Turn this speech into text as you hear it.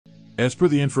As per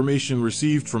the information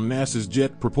received from NASA's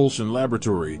Jet Propulsion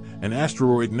Laboratory, an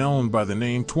asteroid known by the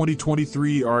name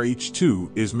 2023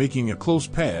 RH2 is making a close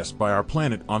pass by our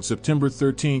planet on September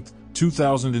 13,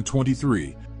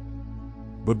 2023.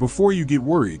 But before you get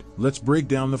worried, let's break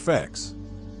down the facts.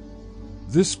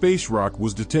 This space rock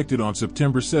was detected on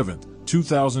September 7,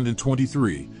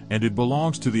 2023, and it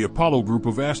belongs to the Apollo group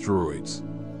of asteroids.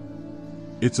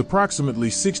 It's approximately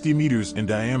 60 meters in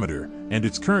diameter, and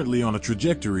it's currently on a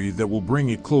trajectory that will bring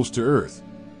it close to Earth.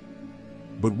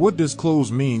 But what does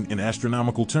close mean in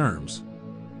astronomical terms?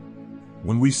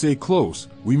 When we say close,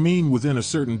 we mean within a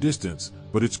certain distance,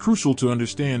 but it's crucial to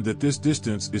understand that this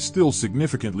distance is still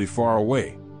significantly far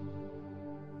away.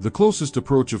 The closest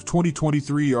approach of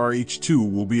 2023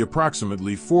 RH2 will be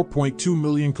approximately 4.2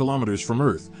 million kilometers from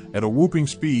Earth at a whooping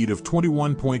speed of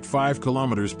 21.5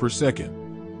 kilometers per second.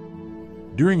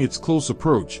 During its close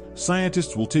approach,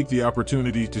 scientists will take the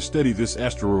opportunity to study this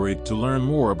asteroid to learn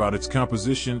more about its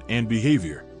composition and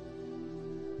behavior.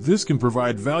 This can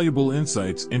provide valuable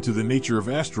insights into the nature of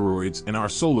asteroids in our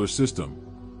solar system.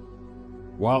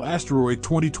 While asteroid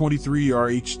 2023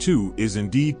 RH2 is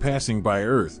indeed passing by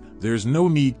Earth, there's no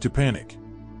need to panic.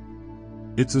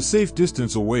 It's a safe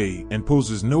distance away and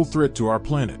poses no threat to our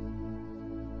planet.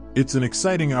 It's an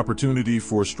exciting opportunity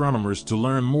for astronomers to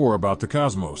learn more about the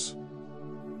cosmos.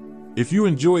 If you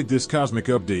enjoyed this cosmic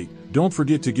update, don't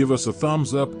forget to give us a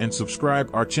thumbs up and subscribe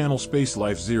our channel Space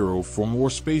Life Zero for more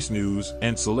space news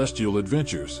and celestial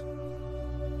adventures.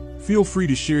 Feel free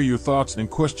to share your thoughts and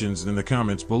questions in the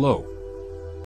comments below.